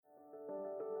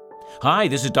Hi,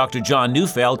 this is Dr. John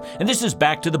Neufeld, and this is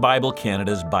Back to the Bible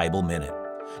Canada's Bible Minute.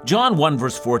 John 1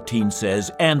 verse 14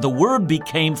 says, "And the Word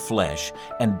became flesh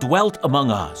and dwelt among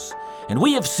us, and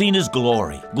we have seen His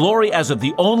glory, glory as of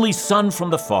the only Son from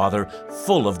the Father,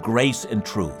 full of grace and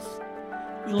truth."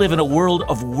 We live in a world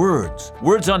of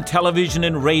words on television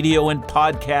and radio and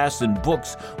podcasts and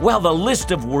books. Well, the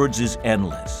list of words is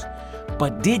endless.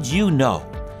 But did you know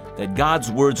that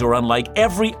God's words are unlike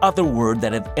every other word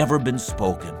that have ever been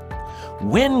spoken?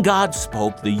 When God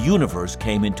spoke, the universe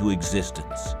came into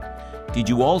existence. Did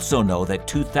you also know that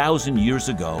 2,000 years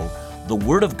ago, the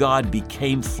Word of God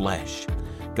became flesh?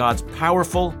 God's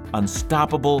powerful,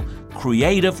 unstoppable,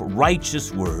 creative,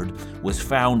 righteous Word was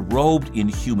found robed in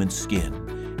human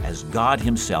skin as God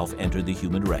Himself entered the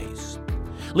human race.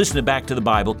 Listen to Back to the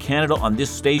Bible Canada on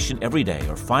this station every day,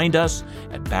 or find us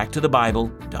at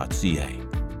backtothebible.ca.